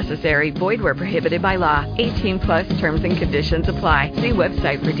purchase necessary. Void where prohibited by law. 18+ terms and conditions apply. See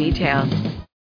website for details.